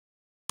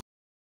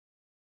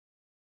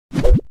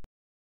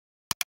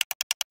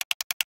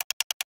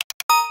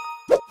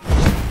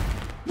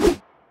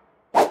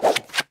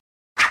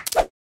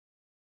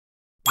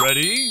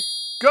Ready,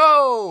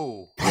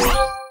 go!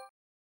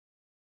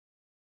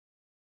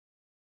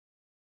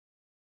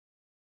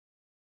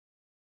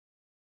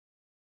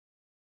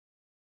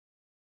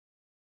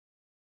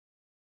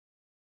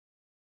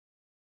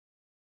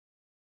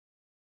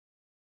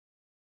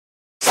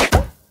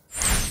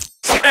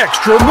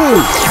 Extra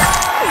move!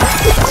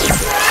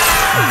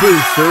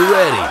 Booster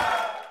ready!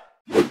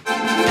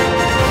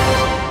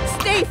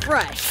 Stay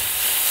fresh!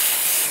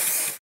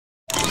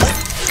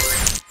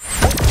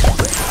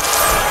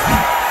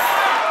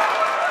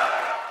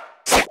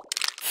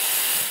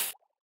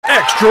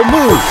 Extra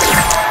move!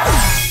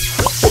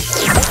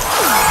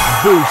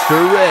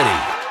 Booster ready!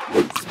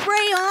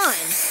 Spray on!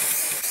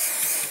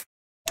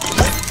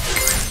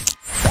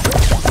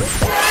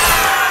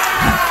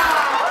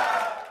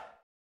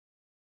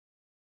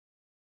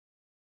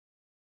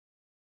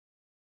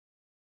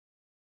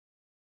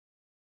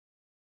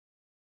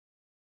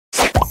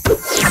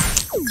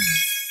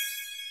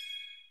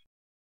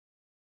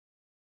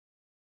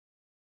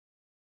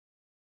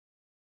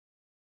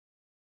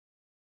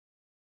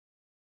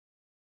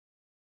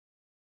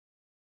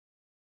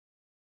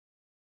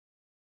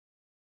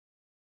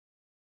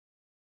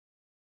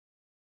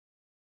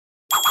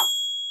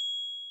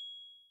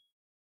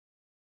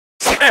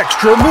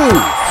 Extra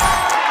move!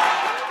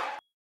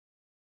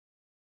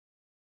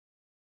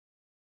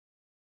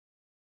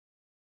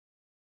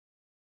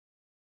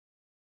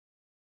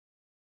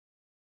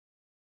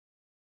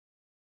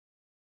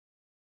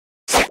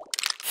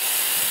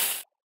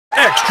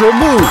 Extra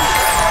move!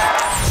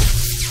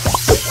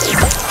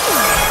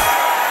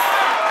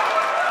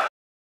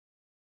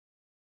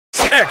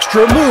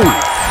 Extra move!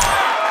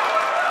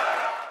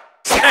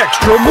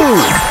 Extra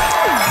move!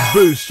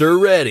 Booster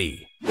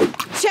ready!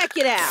 Check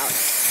it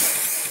out!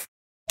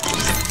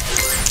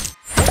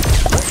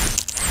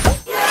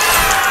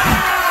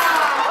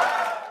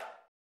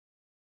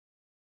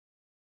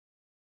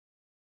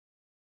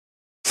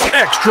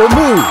 Extra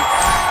move!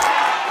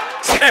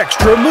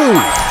 Extra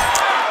move!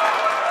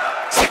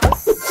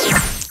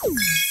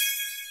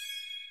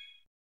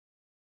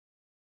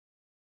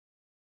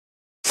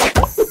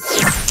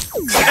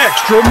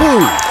 Extra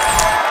move!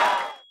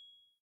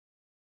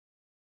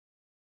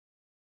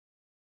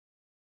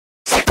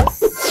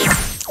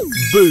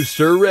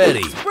 Booster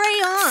ready! Spray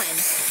on!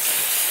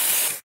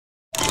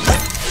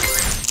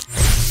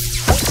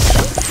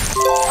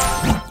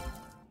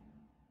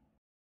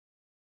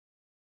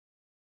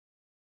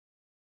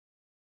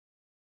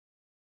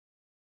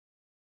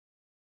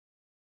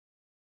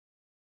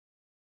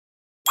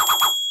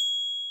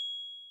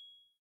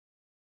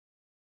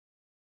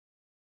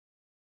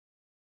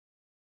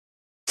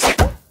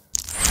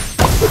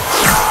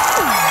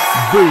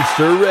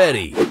 Booster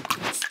ready!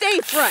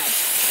 Stay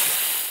fresh!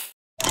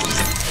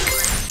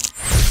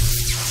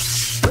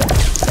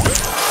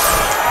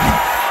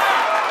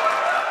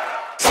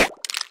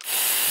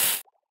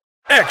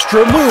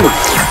 Extra move!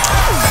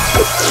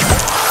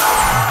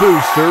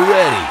 Booster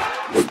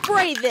ready!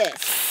 Spray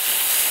this!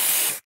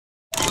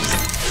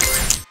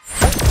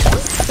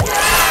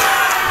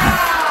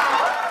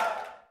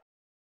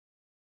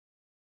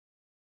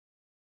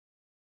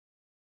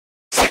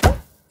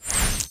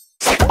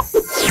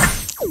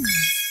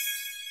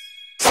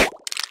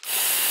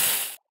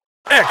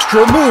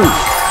 Extra move!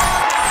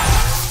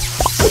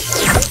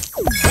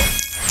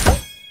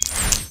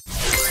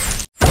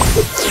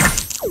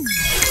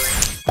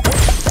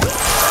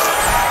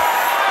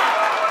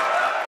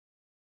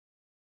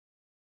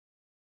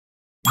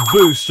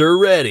 Booster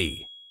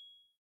ready!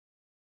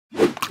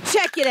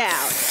 Check it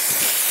out!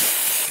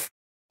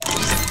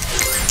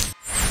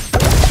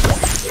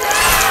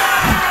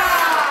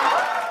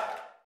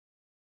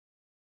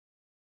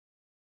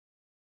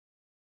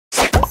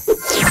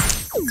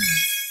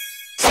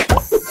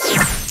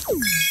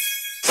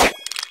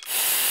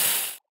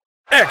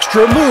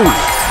 Extra move!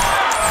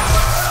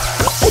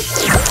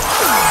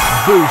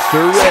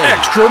 Booster ready!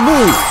 Extra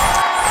move!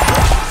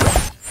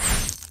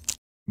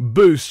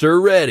 Booster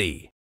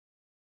ready!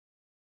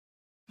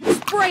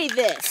 Spray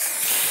this!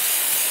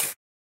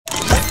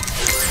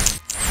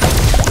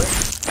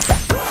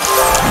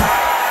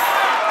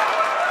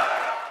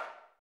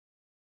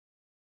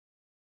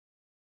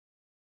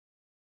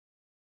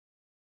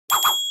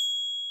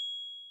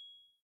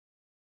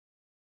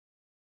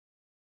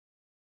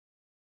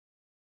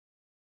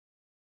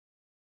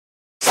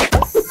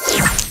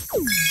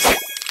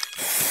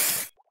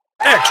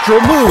 Extra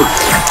move!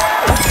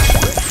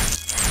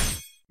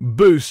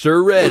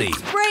 Booster ready!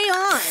 Spray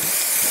on!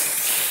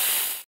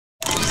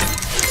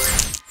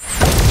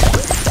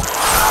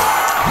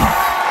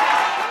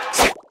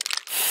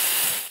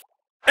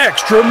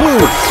 Extra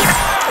move!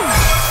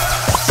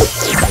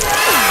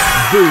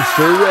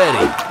 Booster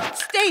ready!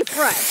 Stay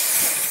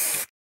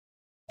fresh!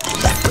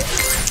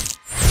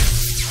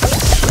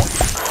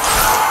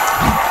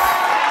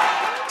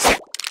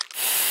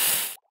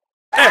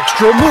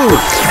 Extra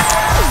move!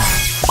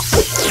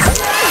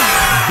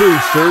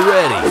 Booster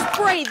ready!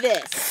 Spray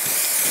this!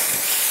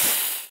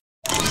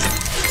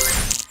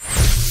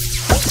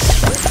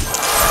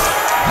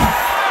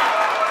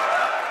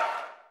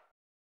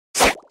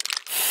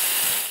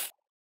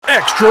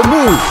 Extra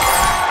move!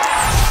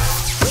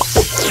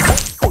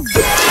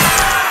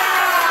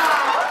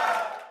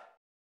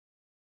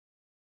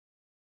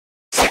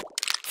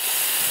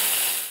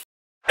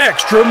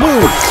 Extra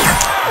move!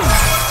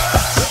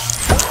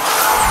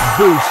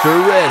 Booster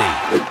ready!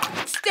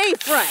 Stay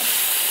fresh.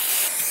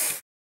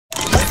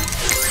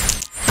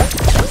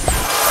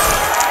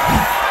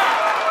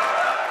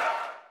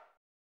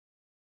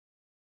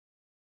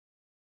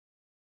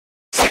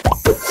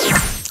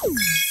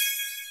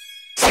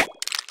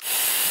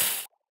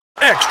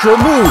 Extra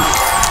move!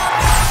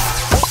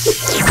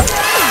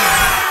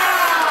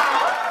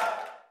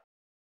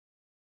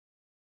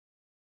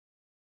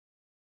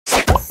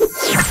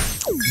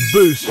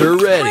 Booster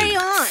ready! Spray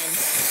on.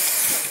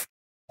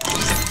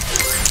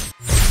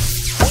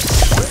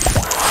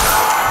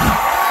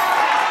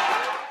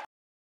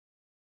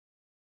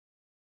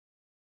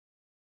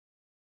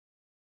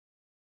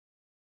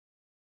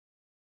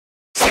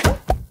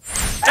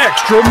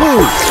 Extra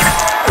move!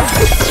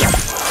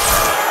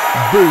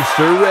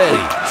 Booster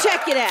ready!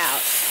 Check it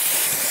out.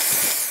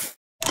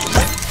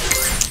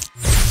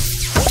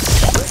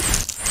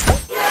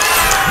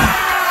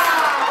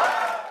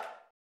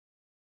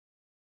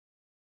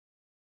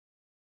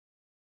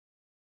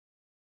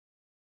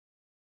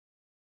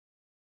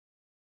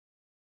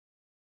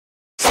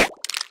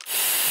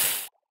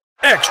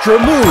 Extra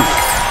move!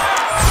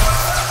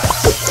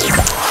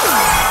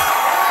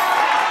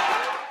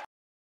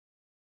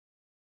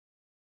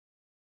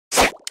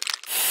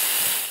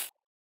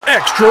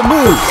 Extra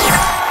move!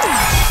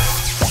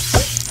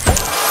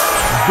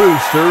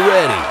 Booster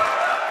ready!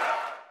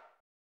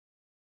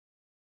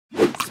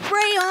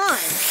 Spray on.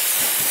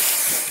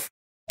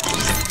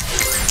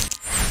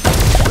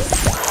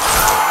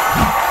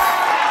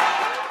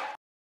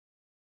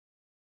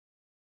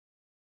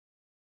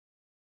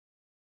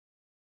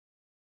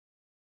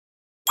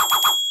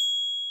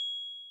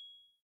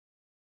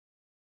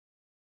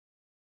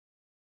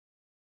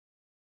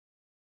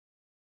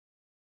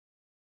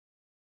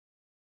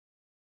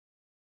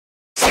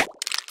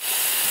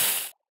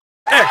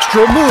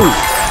 Extra move!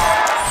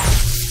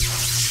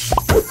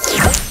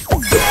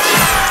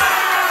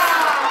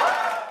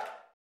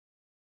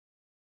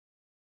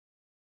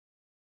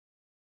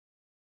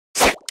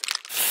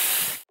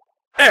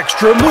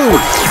 Extra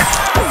move!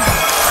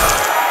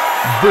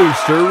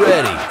 Booster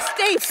ready!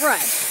 Stay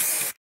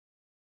fresh.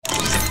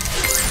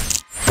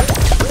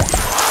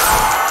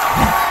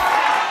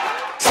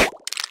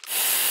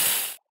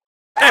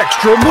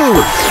 Extra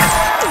move!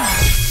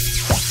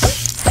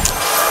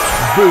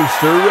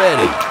 Booster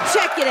ready!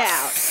 Check it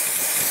out.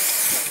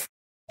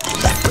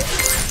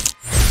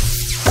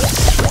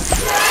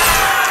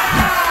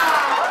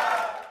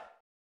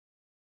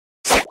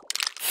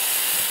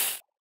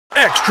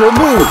 Extra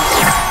move!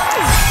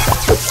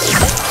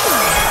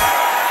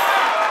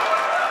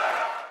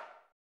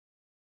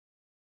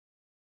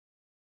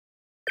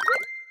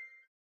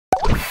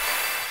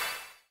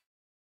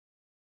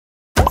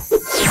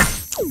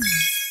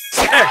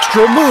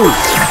 Extra move!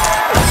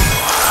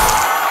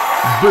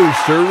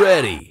 Booster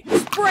ready!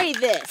 Spray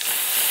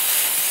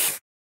this.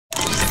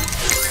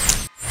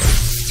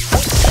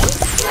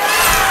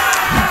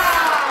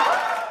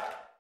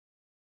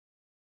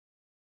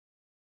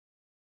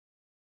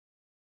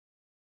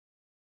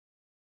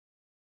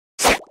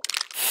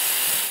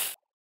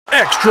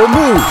 Extra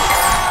move!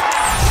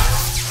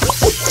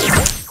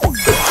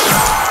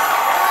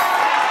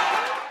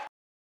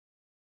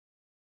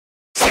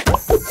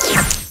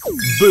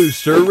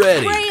 Booster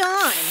ready! Spray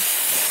on.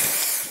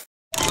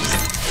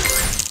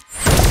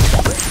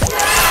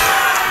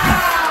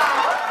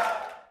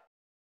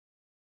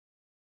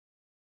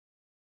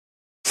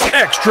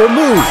 Extra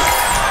move!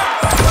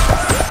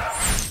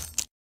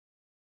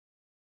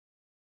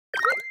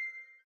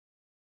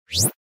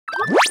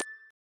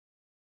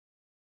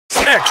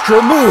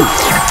 Extra move!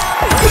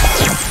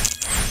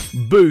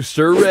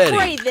 Booster ready!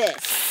 Spray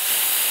this.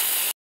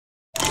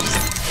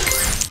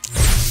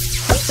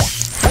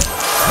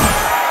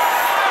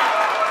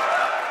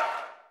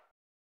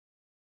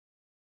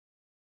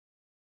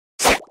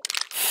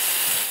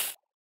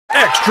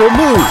 Extra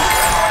move!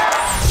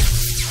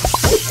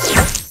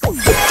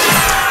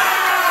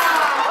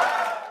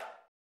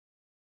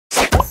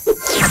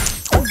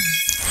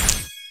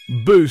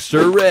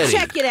 Booster ready!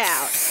 Check it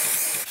out.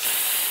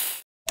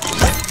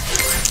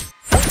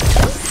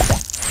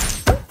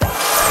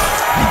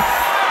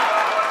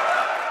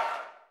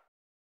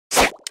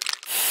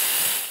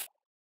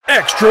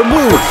 Extra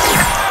move!